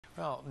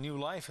Well, new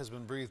life has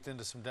been breathed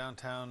into some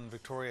downtown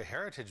Victoria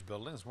heritage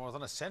buildings more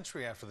than a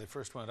century after they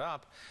first went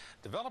up.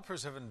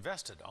 Developers have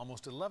invested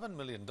almost $11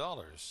 million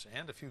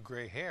and a few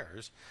gray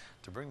hairs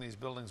to bring these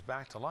buildings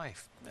back to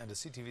life. And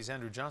as CTV's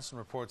Andrew Johnson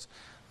reports,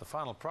 the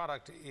final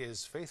product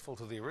is faithful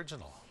to the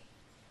original.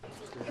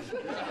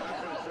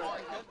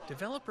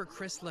 Developer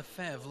Chris Le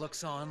Fevre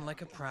looks on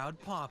like a proud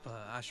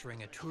papa,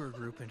 ushering a tour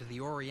group into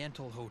the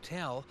Oriental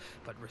Hotel,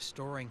 but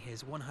restoring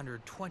his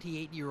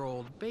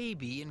 128-year-old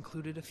baby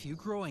included a few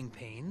growing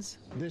pains.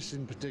 This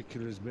in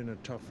particular has been a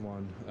tough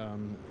one.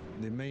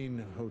 The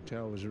main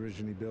hotel was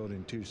originally built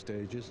in 2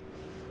 stages.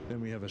 Then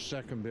we have a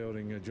second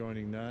building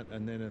adjoining that,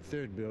 and then a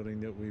third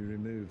building that we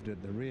removed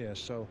at the rear.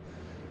 So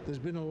there's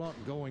been a lot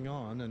going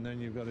on, and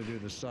then you've got to do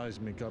the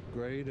seismic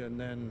upgrade and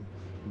then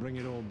bring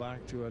it all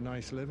back to a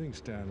nice living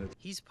standard.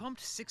 He's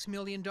pumped $6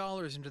 million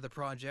into the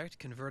project,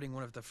 converting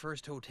one of the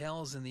first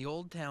hotels in the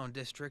Old Town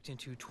district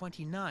into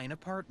 29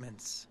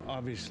 apartments.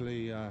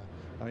 Obviously, I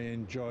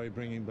enjoy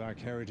bringing back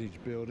heritage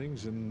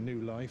buildings and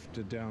new life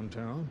to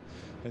downtown,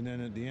 and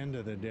then at the end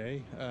of the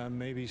day,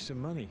 maybe some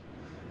money.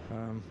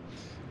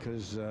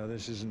 Because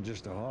this isn't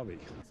just a hobby.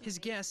 His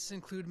guests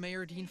include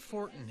Mayor Dean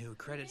Fortin, who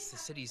credits the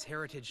city's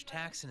Heritage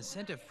Tax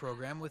Incentive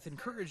Program with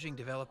encouraging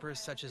developers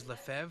such as Le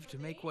Fevre to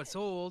make what's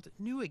old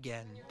new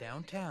again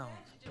downtown.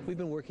 We've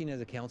been working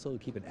as a council to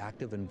keep it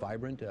active and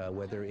vibrant,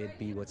 whether it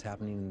be what's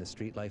happening in the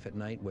street life at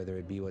night, whether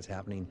it be what's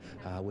happening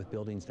with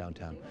buildings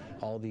downtown.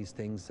 All these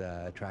things,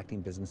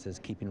 attracting businesses,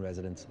 keeping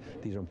residents,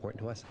 these are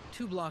important to us.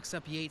 2 blocks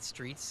up Yates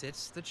Street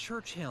sits the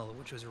Churchill,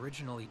 which was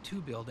originally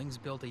 2 buildings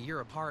built a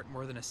year apart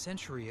more than a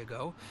century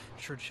ago.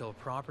 Churchill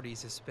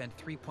Properties has spent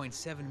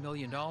 $3.7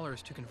 million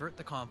to convert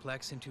the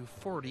complex into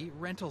 40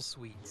 rental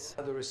suites.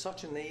 There is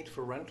such a need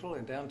for rental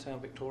in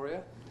downtown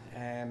Victoria,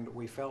 and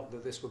we felt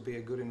that this would be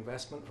a good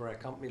investment for our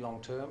company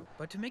long term.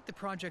 But to make the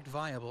project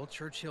viable,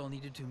 Churchill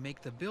needed to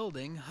make the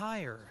building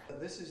higher.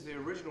 This is the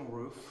original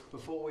roof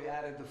before we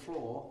added the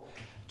floor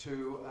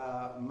to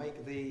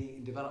make the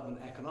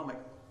development economic,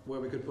 where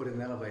we could put in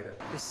an elevator.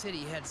 The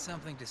city had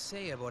something to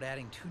say about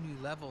adding 2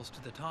 new levels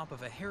to the top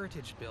of a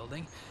heritage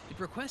building. It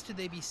requested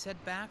they be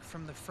set back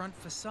from the front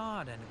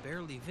facade and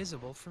barely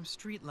visible from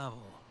street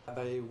level.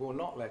 They will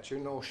not let you,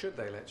 nor should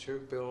they let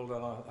you, build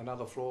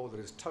another floor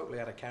that is totally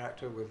out of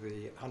character with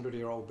the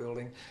 100-year-old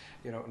building,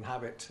 and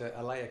have it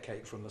a layer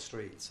cake from the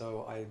street.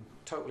 So I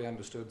totally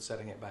understood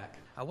setting it back.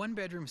 A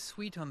 1-bedroom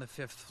suite on the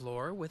 5th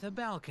floor with a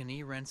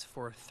balcony rents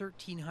for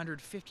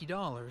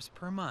 $1,350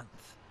 per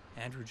month.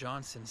 Andrew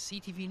Johnson,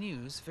 CTV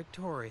News,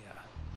 Victoria.